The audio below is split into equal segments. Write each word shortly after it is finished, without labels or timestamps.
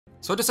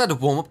So I just had a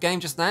warm-up game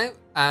just now,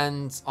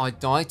 and I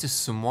died to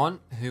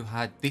someone who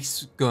had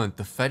this gun,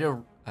 the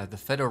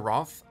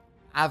Fedorov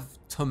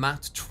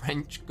Avtomat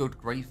Trench. Good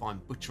grief,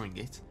 I'm butchering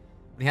it.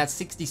 But he had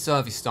 60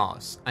 service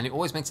stars, and it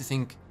always makes you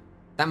think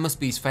that must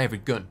be his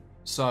favourite gun.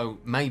 So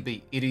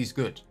maybe it is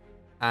good.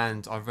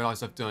 And I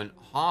realised I've done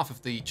half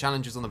of the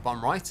challenges on the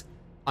bottom right.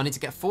 I need to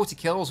get 40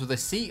 kills with a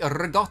C.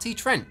 Rigotti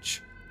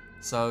Trench.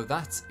 So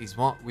that is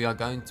what we are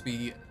going to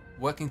be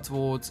working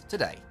towards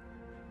today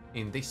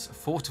in this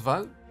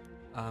Fortvo.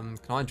 Can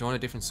I join a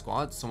different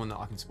squad? Someone that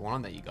I can spawn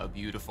on? There you go.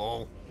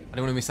 Beautiful. I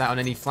don't want to miss out on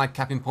any flag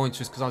capping points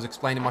just because I was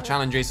explaining my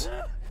challenges.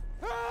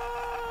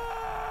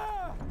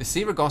 The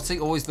C.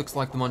 Rigotti always looks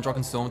like the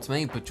Mondragon Storm to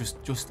me, but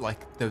just like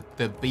the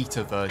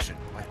beta version.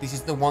 Like, this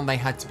is the one they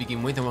had to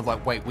begin with, and we're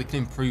like, wait, we can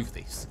improve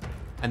this.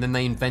 And then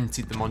they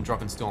invented the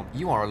Mondragon Storm.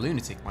 You are a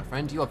lunatic, my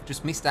friend. You have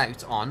just missed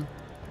out on...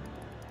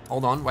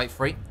 Hold on, wait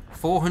for it.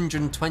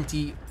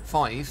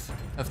 425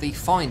 of the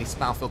finest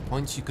battlefield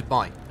points you could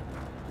buy.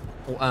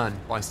 Or earn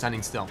by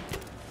standing still.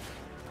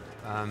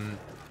 The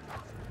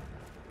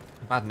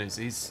bad news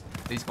is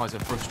these guys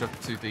have rushed up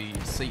to the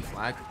C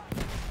flag.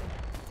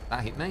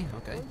 That hit me.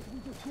 Okay.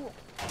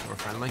 We're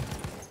friendly.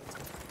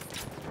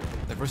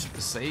 They've rushed up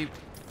the C.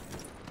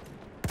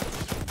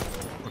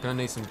 We're going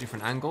to need some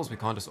different angles. We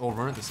can't just all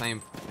run at the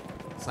same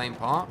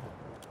part.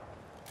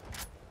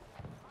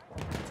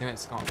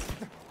 Teammates got.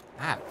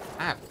 Ow!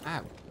 Ow!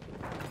 Ow!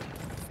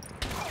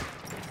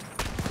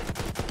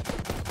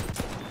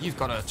 You've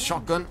got a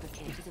shotgun.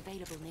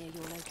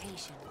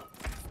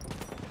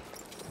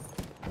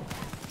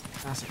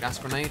 That's a gas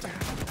grenade.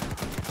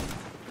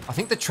 I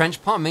think the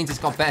trench part means it's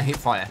got better hip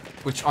fire,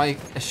 which I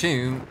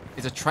assume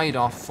is a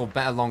trade-off for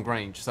better long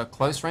range. So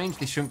close range,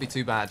 this shouldn't be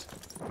too bad.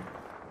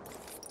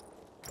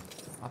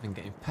 I've been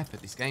getting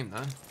peppered this game though.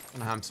 I don't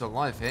know how I'm still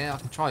alive here. I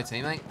can try,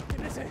 teammate.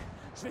 There's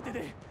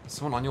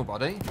someone on your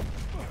body.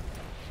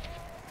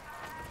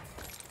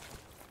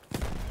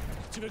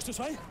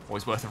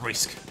 Always worth a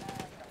risk.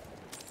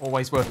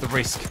 Always worth the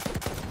risk.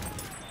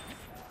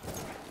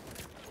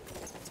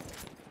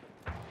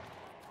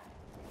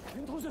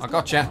 I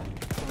gotcha.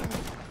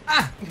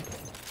 Ah!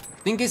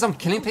 Thing is, I'm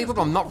killing people,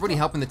 but I'm not really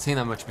helping the team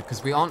that much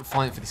because we aren't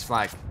fighting for this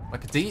flag.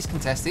 Like, D is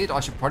contested. I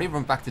should probably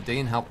run back to D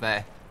and help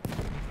there.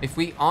 If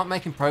we aren't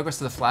making progress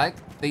to the flag,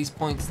 these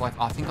points, like,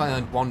 I think I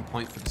earned 1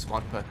 point for the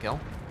squad per kill.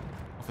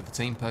 Or for the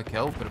team per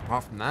kill, but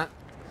apart from that,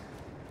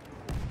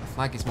 the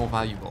flag is more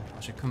valuable.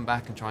 I should come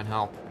back and try and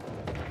help.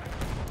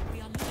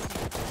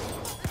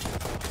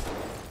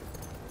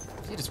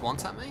 He just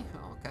wants at me?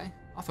 Oh, okay.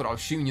 I thought I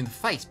was shooting you in the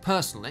face,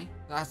 personally.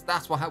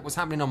 That's what was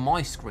happening on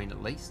my screen,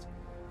 at least.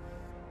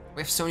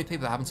 We have so many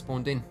people that haven't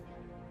spawned in.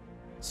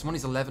 Someone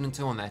is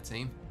 11-2 on their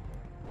team.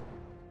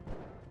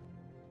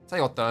 Tell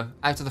you what, though.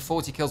 Out of the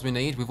 40 kills we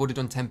need, we've already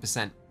done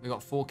 10%. We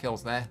got 4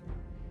 kills there.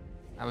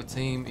 Our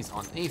team is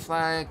on E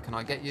flag. Can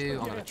I get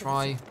you? I'm going to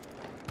try.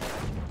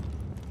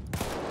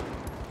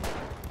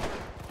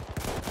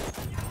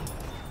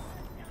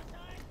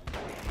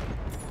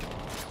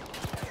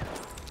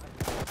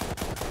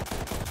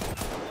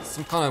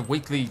 Some kind of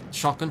weekly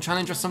shotgun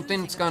challenge or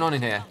something? What's going on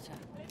in here?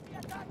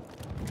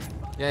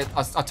 Yeah,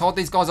 I told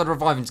these guys I'd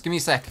revive them. Just give me a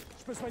sec.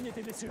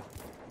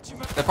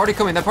 They're probably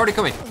coming. They're probably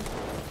coming.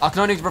 I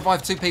can only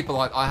revive 2 people.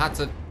 I had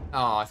to...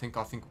 Oh, I think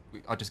I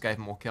just gave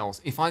them more kills.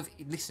 If I've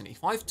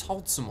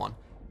told someone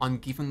I'm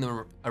giving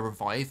them a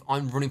revive,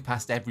 I'm running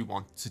past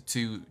everyone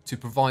to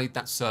provide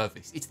that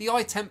service. It's the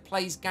iTemp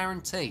plays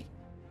guarantee.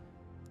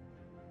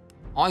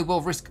 I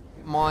will risk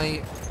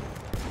my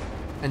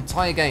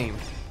entire game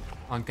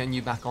on getting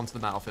you back onto the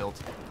battlefield.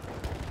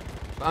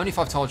 But only if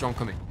I've told you I'm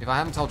coming. If I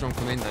haven't told you I'm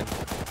coming, then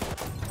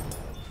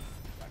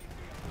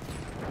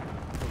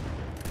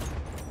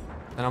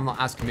I'm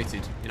not as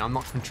committed. You know, I'm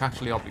not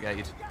contractually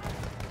obligated.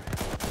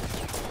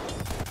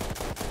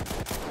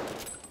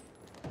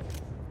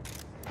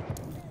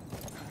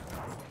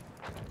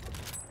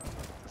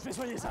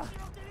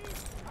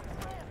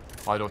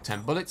 I do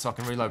 10 bullets, so I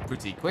can reload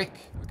pretty quick.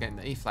 We're getting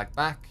the E flag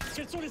back.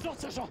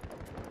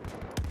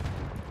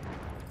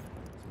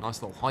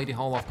 Nice little hidey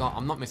hole I've got.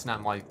 I'm not missing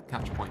out my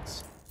capture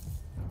points.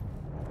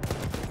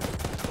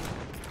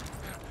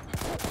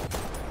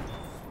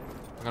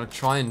 I'm going to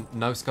try and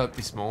no-scope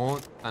this more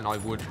than I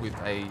would with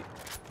a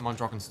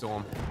Mondragon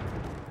Storm.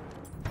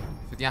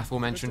 For the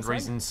aforementioned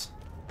reasons.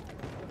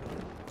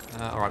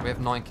 Alright, we have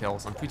 9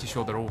 kills. I'm pretty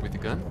sure they're all with the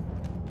gun.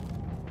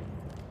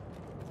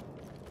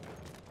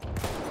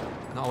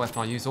 Not a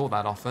weapon I use all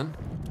that often.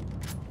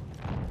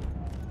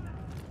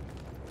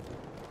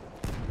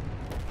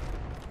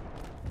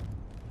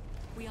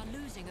 We are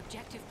losing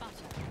objective butter.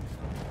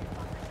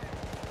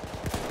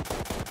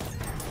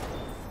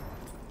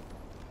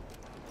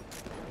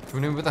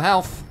 Coming in with the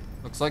health.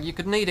 Looks like you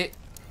could need it.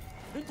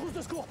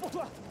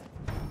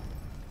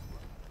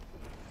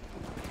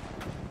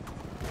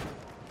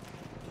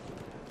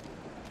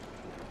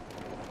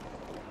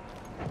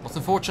 What's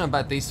unfortunate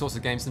about these sorts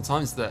of games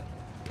sometimes is that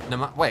no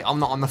matter... Wait, I'm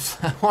not on the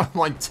flag. What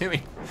am I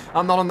doing?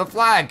 I'm not on the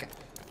flag.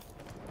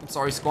 I'm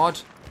sorry,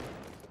 squad.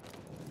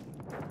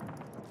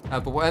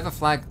 But whatever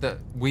flag that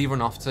we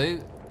run off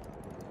to,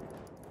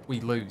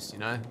 we lose, you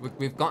know?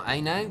 We've got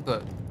A now,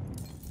 but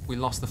we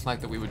lost the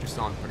flag that we were just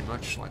on, pretty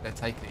much. Like, they're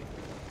taking it.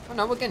 Oh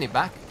no, we're getting it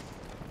back.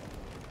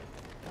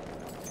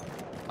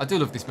 I do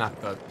love this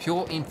map, though.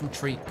 Pure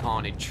infantry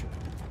carnage.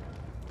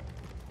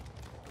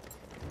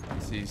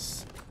 This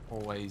is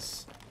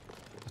always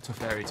a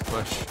tough area to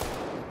push.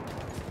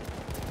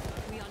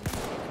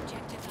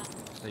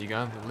 There you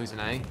go, we're losing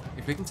A.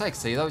 If we can take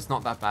C, though, it's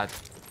not that bad.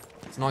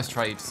 It's a nice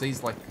trade.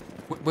 C's like...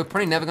 We're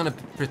probably never going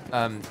to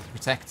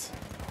protect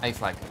A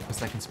flag, because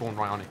they can spawn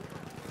right on it.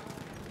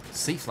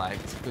 C flag,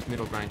 it's a good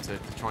middle ground to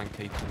try and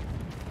keep.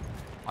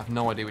 I have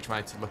no idea which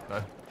way to look,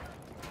 though.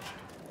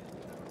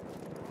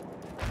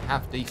 I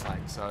have D flag,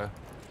 so...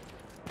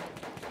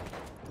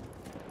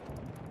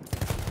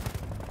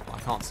 I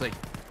can't see.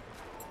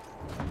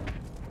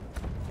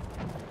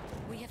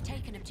 We have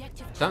taken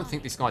objective. Don't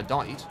think this guy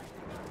died.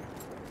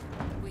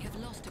 We have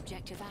lost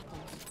objective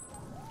apples.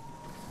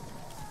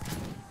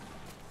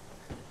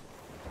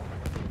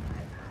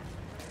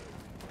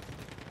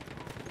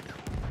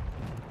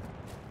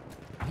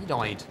 He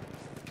died.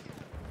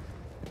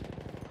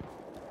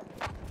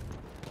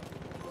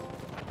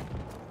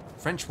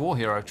 French war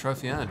hero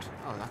trophy earned.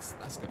 Oh,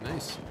 that's good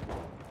news.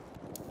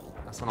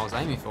 That's what I was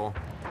aiming for.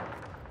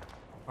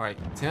 All right,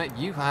 teammate,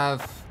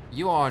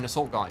 you are an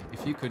assault guy.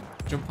 If you could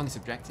jump on this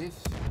objective,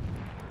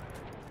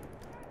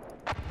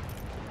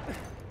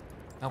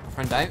 help a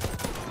friend out.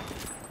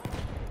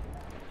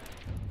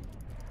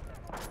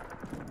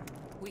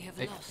 We have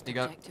lost you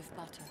go. objective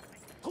butter.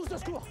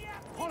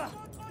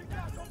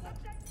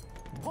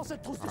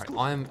 Alright,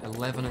 I'm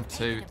 11 and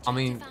 2. I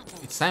mean,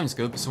 it sounds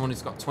good, but someone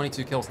who's got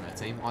 22 kills in their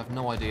team, I have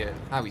no idea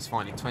how he's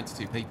finding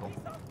 22 people.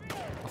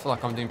 I feel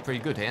like I'm doing pretty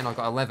good here, and I've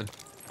got 11.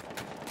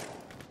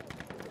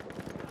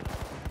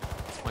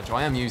 Mind you,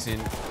 I am using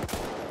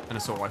an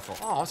assault rifle.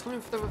 Oh, I was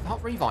coming for the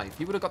hot revive.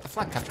 He would have got the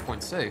flag capture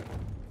points too.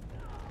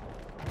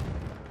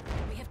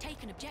 We have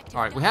taken objective.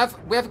 Alright, we have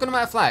a good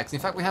amount of flags. In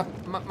fact, we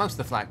have most of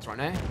the flags right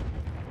now.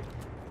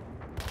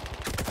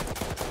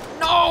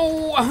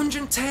 No!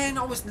 110!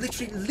 I was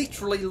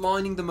literally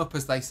lining them up,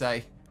 as they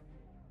say.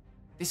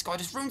 This guy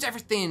just ruins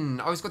everything.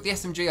 I always got the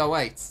SMG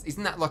 08.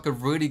 Isn't that like a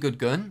really good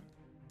gun?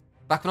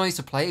 Back when I used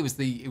to play, it was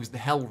the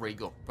Hell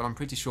Regal, but I'm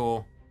pretty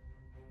sure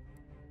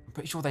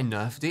they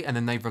nerfed it and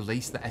then they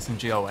released the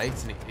SMG 08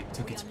 and it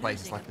took its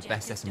place as like the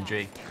best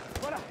SMG.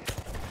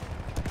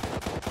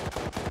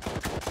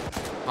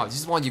 Oh, this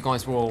is why you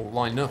guys were all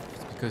lining up,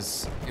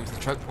 because it was the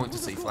choke point to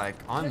C flag.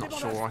 I'm not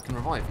sure I can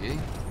revive you.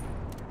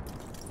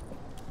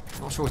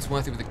 Not sure it's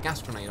worth it with a gas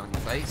grenade on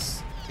your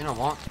face. You know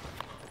what?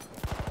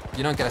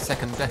 You don't get a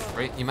second death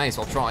for it. You may as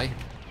well try.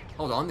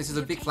 Hold on, this is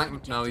a big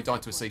flank. No, he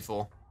died to a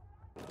C4.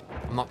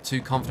 I'm not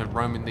too confident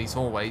roaming these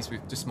hallways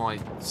with just my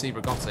C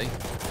Rigotti.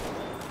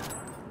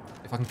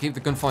 If I can keep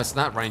the gunfights to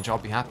that range, I'll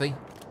be happy.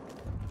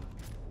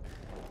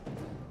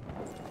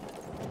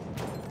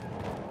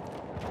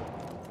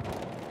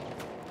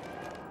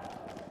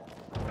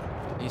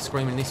 He's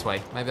screaming this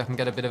way. Maybe I can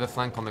get a bit of a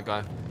flank on the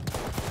go.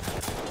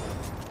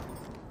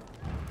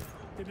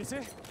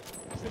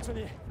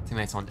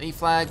 Teammates on E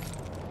flag.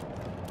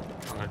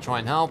 I'm going to try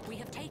and help. We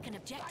have taken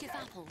objective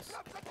apples.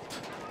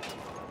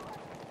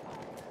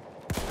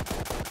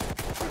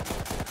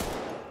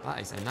 That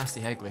is a nasty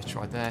head glitch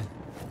right there.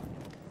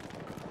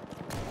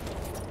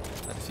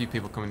 Had a few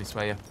people coming this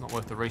way, not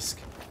worth the risk.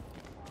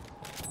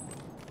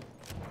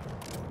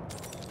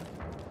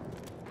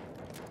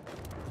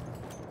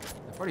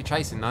 They're probably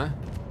chasing though.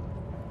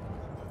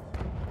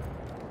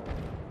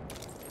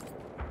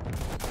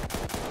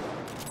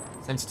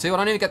 I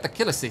don't need to get the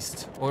kill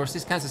assist, or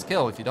assist counts as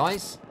kill if he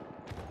dies.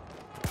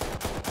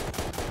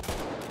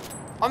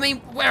 I mean,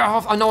 where are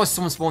half? I know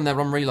someone spawned there.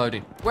 I'm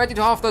reloading. Where did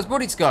half those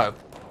bullets go?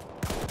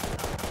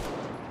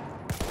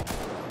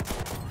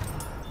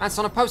 That's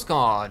on a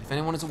postcard, if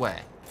anyone is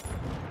aware.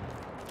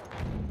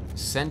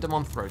 Send them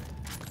on through.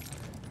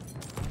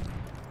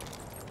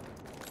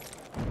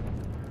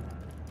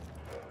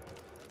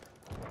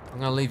 I'm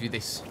gonna leave you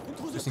this,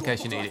 just in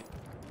case you need it.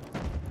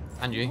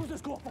 And you.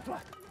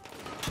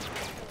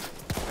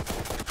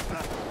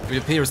 It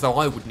would appear as though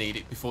I would need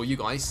it before you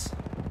guys.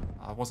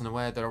 I wasn't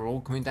aware that they were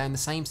all coming down the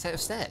same set of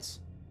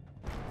stairs.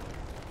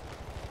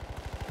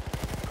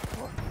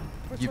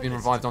 You've been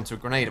revived onto a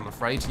grenade, I'm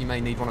afraid. You may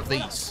need one of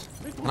these.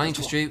 Can I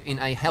interest you in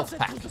a health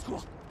pack?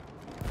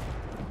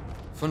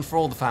 Fun for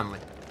all the family.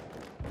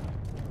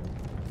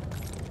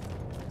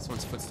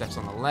 Someone's footsteps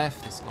on the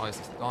left. This guy's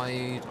just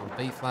died on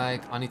B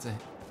flag. I need to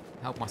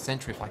help my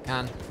sentry if I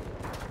can.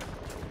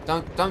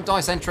 Don't die,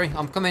 sentry.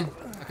 I'm coming.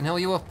 I can heal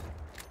you up.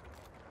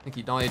 I think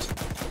he died.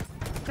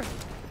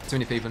 Too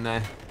many people in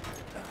there.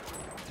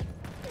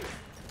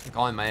 I think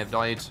I may have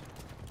died.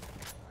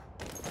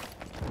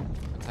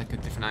 I'll take a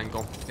different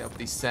angle to get up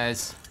these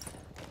stairs.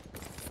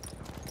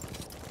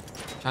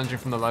 Challenging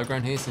from the low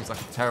ground here seems like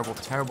a terrible,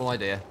 terrible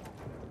idea.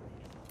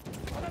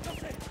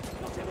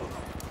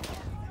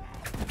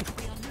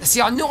 See,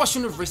 I knew I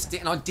shouldn't have risked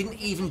it and I didn't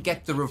even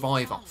get the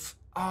revive off.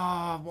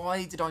 Ah,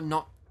 why did I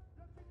not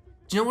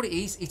Do you know what it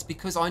is? It's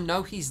because I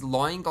know he's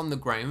lying on the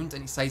ground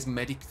and it says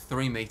medic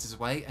 3 meters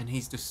away, and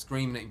he's just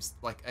screaming at him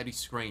like at his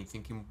screen,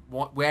 thinking,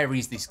 "What? Where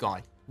is this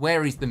guy?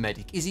 Where is the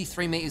medic? Is he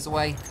 3 meters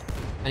away?"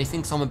 And he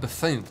thinks I'm a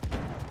buffoon,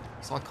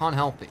 so I can't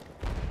help it.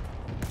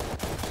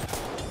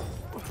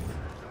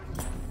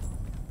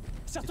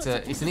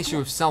 It's an issue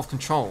of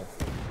self-control.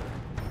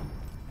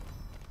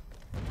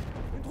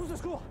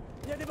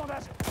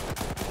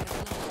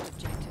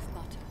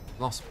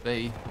 Lost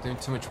B. Doing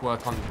too much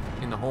work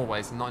in the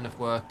hallways and not enough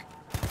work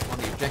on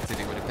the objective,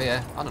 it would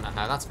appear. I don't know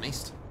how that's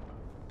missed.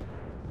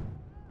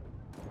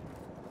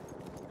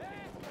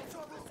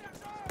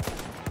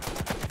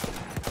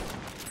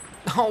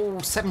 Oh,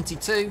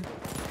 72.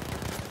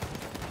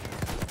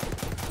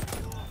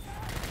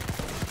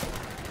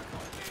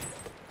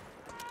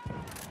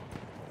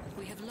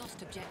 We have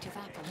lost objective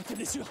Apple.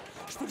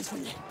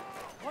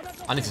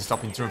 I need to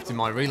stop interrupting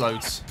my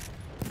reloads.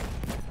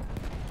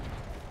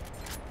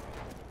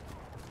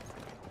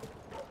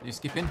 Are you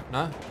skipping?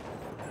 No?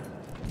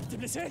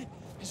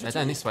 They're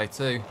down this way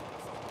too.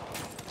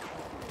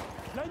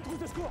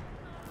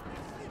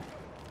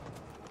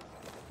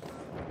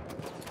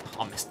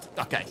 I missed.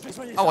 Okay.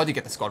 Oh, I did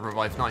get the squad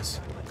revive. Nice.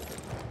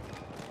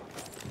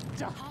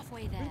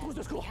 Halfway there, we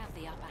have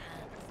the upper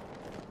hand.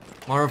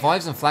 My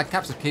revives and flag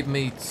caps have keeping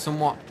me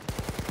somewhat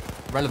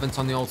relevant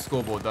on the old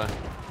scoreboard though.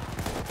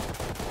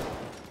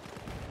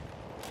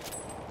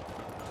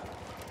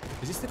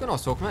 Is this the gun I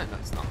was talking about? No,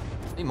 it's not.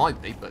 It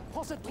might be, but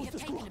We have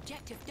taken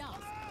objective Duff.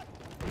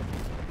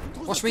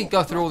 watch me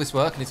go through all this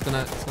work and it's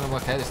gonna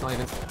work out. It's not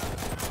even.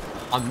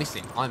 I'm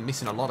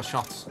missing a lot of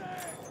shots.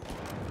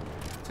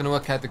 It's gonna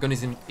work out the gun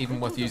isn't even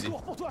worth using.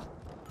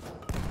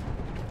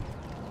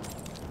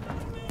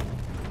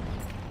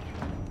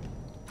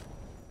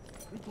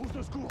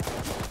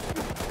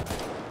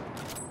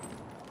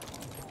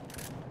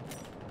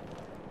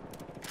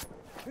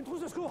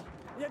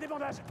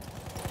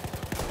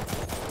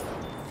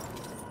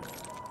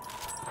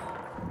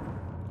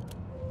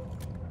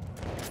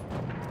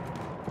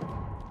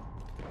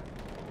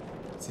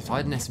 So if I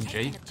had an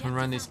SMG, turn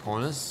around these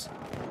corners.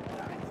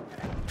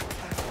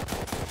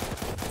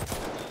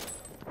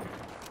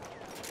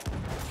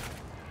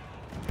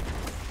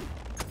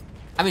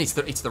 I mean,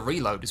 it's the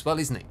reload as well,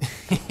 isn't it?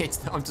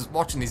 I'm just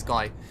watching this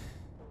guy.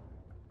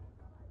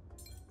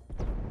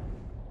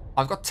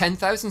 I've got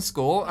 10,000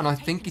 score, and I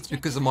think it's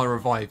because of my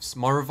revives.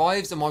 My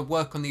revives and my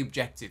work on the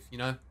objective, you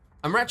know?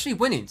 And we're actually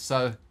winning,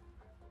 so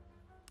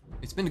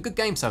it's been a good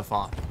game so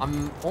far.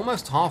 I'm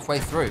almost halfway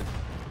through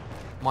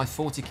my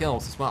 40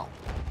 kills as well.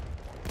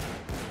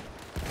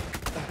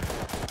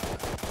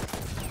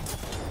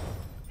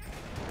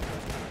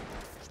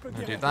 I'm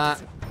gonna do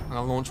that. I'm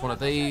gonna launch one of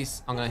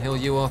these. I'm gonna heal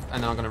you up,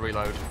 and then I'm gonna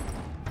reload.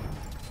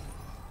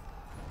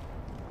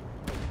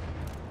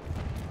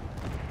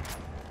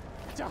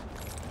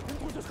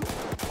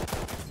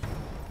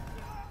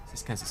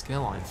 This counts as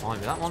skill. I'm fine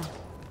with that one.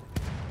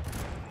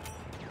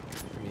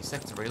 Give me a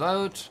sec to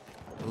reload.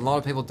 A lot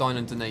of people dying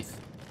underneath.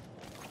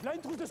 Wait,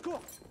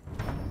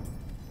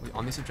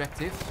 on this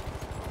objective.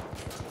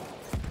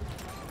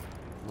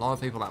 A lot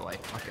of people that way.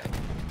 Okay.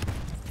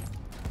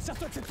 I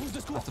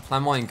have to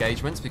plan my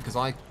engagements because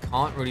I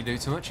can't really do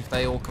too much if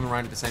they all come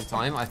around at the same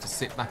time. I have to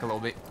sit back a little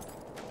bit.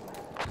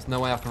 There's no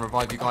way I can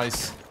revive you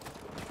guys.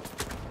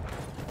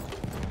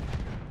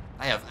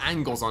 They have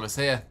angles on us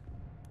here.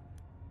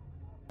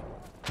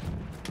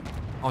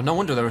 Oh, no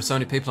wonder there are so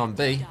many people on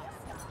B.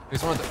 It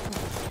was one of the...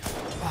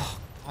 Oh,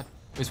 God.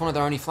 It was one of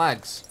their only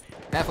flags.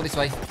 Careful this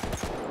way.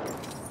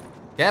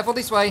 Careful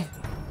this way.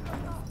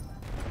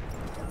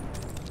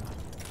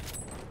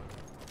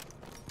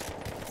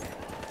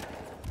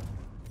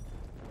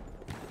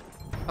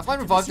 Have I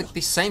revived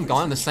this same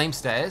guy on the same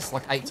stairs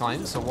like 8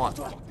 times or what?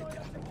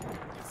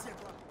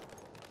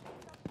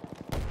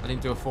 I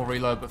didn't do a full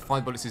reload, but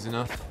 5 bullets is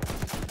enough.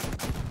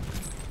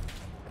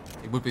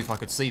 It would be if I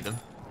could see them.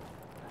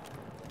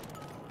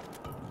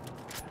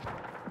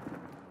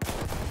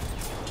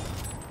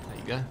 There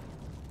you go.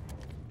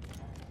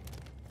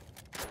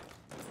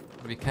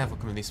 Gotta be careful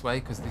coming this way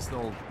because this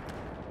little...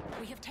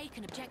 We have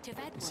taken objective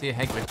Edward. You see a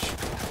Hegrich.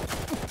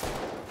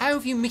 How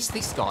have you missed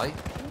this guy?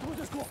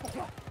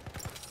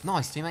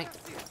 Nice, teammate.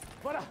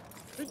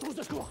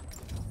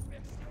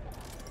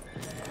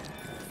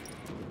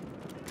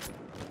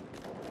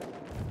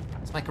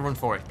 Let's make a run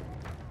for it.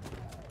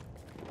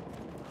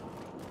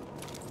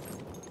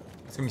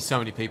 There's gonna be so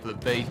many people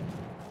at B.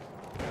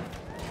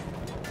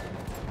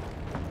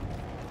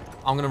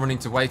 I'm gonna run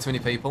into way too many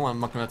people.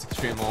 I'm not gonna be able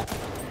to shoot them all.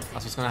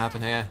 That's what's gonna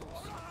happen here.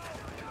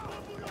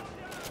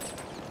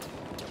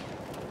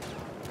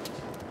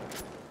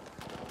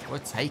 We're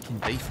taking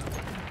B.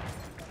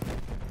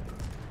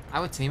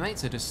 Our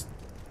teammates are just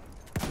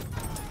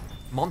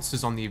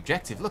monsters on the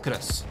objective. Look at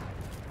us.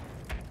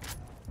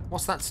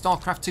 What's that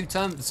StarCraft 2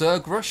 term?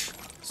 Zerg Rush?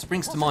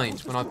 Springs to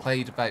mind when I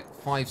played about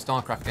 5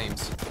 StarCraft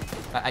games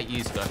about 8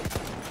 years ago.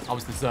 I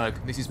was the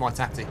Zerg. This is my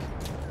tactic.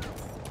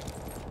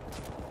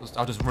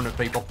 I'll just run at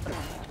people.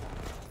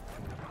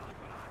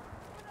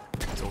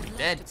 It's already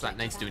dead, so that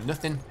nade's doing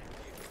nothing.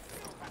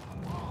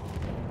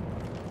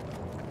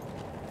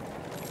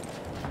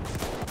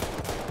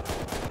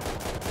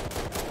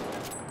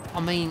 I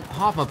mean,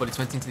 half my bullets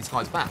went into this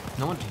guy's back.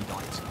 No wonder he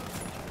died.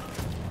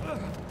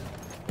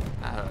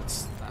 That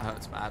hurts. That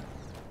hurts bad.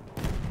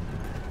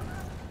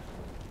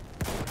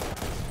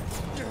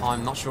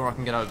 I'm not sure I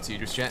can get over to you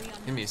just yet.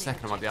 Give me a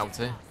second, I might be able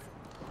to.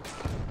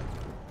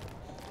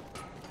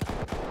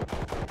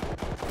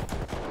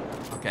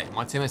 Okay,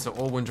 my teammates are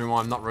all wondering why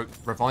I'm not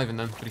reviving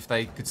them, but if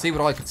they could see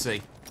what I could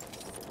see,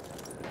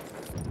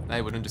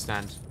 they would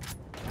understand.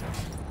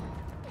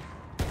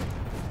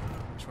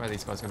 Which way are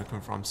these guys going to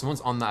come from?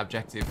 Someone's on that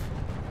objective.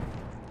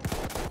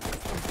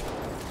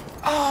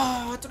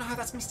 Oh, I don't know how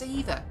that's missed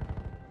either.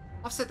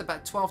 I've said that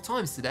about 12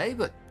 times today,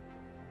 but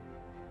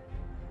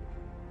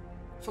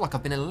I feel like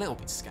I've been a little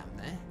bit scammed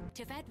there.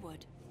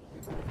 Edward.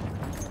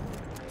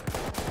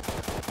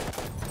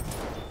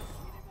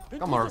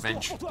 Got my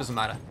revenge. Doesn't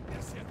matter.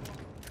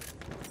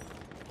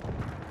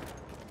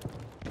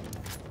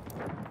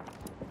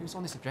 Who's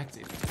on this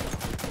objective?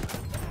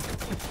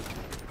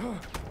 Oh,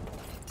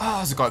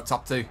 there's a guy up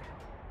top too.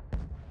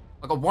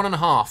 I got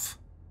 1.5.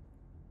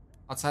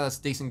 I'd say that's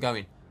decent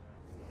going.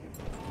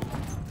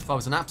 If I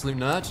was an absolute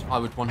nerd, I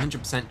would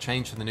 100%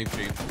 change to the noob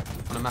tube.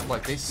 On a map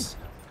like this,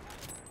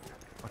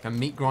 like a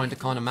meat grinder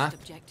kind of map.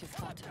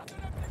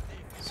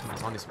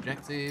 Someone's on this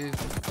objective.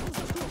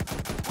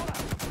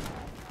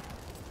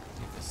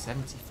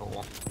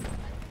 74.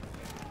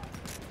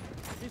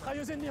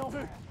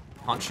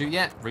 Can't shoot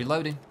yet.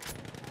 Reloading.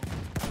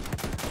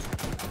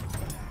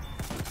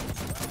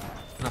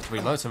 Don't have to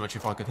reload so much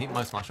if I could hit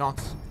most of my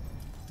shots.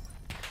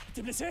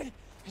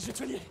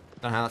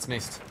 Don't know how that's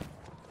missed.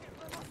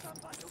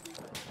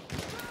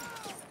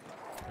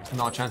 There's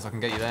not a chance I can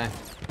get you there.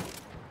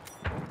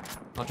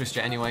 Not just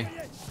yet anyway.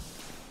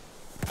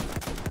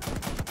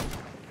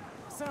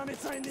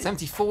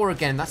 74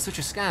 again. That's such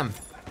a scam.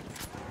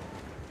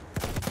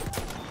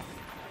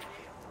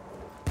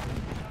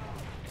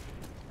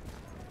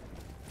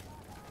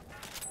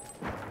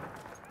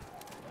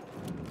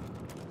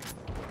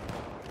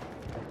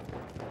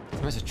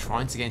 Teammates are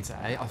trying to get into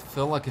A. I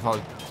feel like if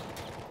I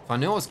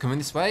knew I was coming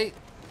this way,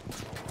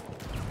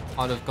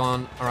 I'd have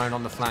gone around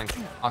on the flank.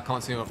 I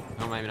can't see what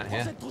I'm aiming at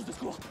here.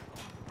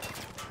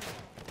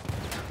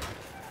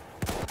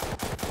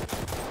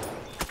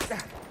 Okay.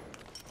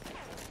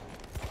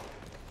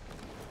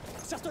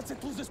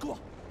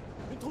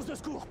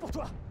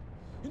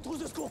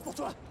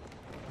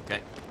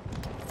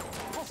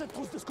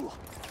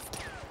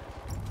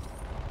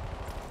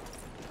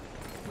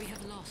 We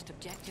have lost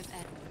objective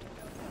Edward.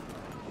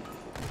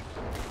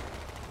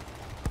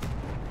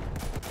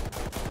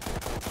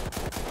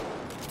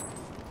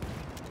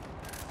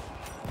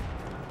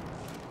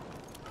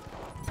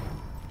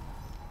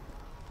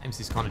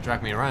 MC's kind of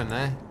dragged me around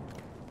there.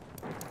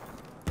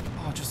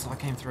 Oh, just as I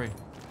came through.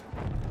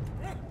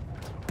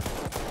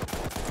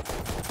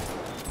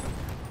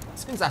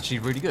 This thing's actually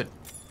really good.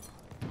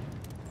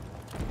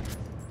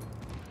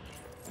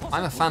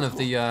 I'm a fan of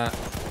the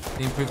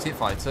improved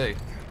hipfire too.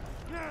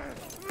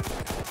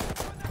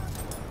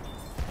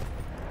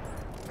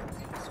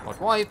 Squad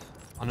wipe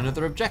on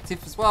another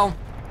objective as well.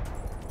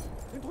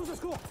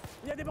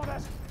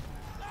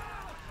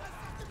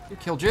 Who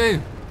killed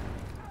you?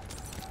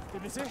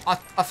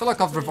 I feel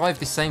like I've revived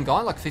this same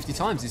guy like 50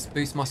 times. It's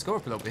boosted my score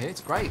up a little bit here.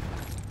 It's great.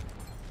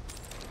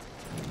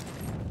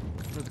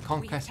 Another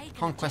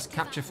conquest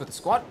capture for the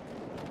squad.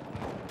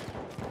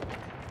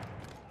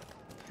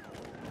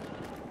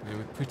 I mean,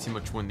 we pretty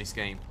much won this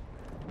game.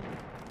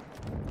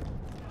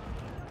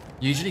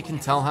 Usually can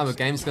tell how a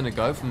game's going to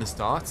go from the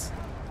start.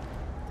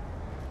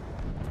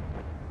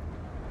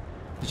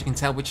 Because you can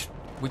tell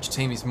which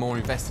team is more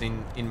invested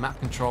in map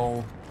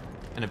control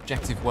and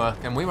objective work,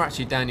 and we were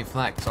actually down in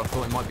flag, so I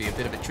thought it might be a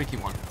bit of a tricky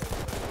one.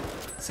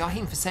 See, I hit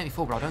him for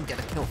 74, but I don't get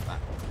a kill for that.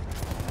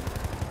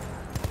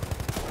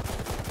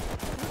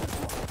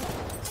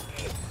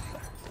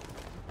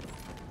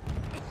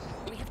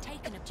 We have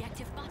taken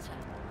objective butter.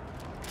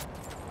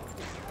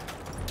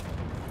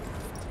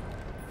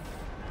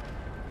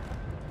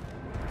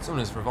 Someone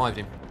has revived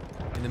him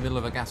in the middle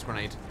of a gas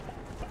grenade.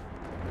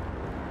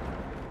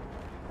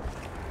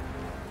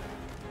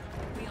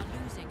 We are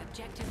losing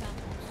objective apples.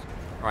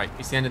 Right,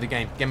 it's the end of the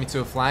game. Get me to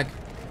a flag.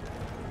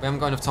 We haven't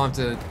got enough time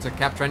to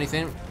capture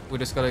anything. We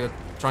just got to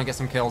try and get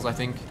some kills, I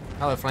think.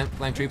 Hello,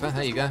 Flame Trooper.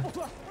 There you go.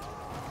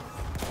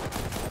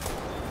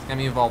 Get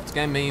me involved.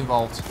 Get me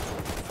involved.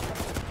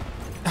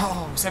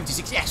 Oh,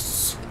 76.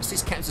 Yes!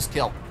 Assist counts as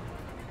kill.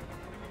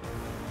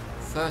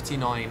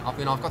 39.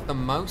 I've got the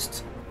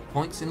most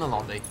points in the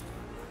lobby.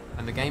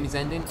 And the game is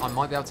ending. I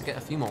might be able to get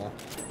a few more.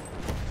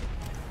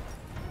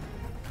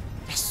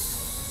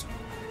 Yes!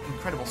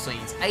 Incredible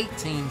scenes.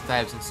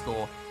 18,000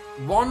 score.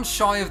 One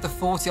shy of the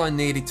 40 I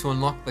needed to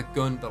unlock the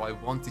gun that I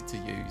wanted to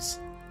use.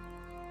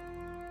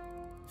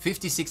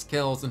 56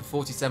 kills and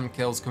 47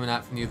 kills coming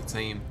out from the other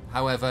team.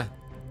 However,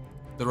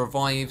 the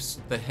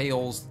revives, the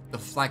heals, the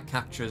flag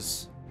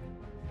captures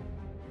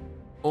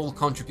all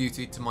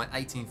contributed to my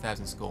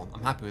 18,000 score.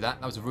 I'm happy with that.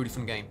 That was a really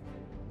fun game.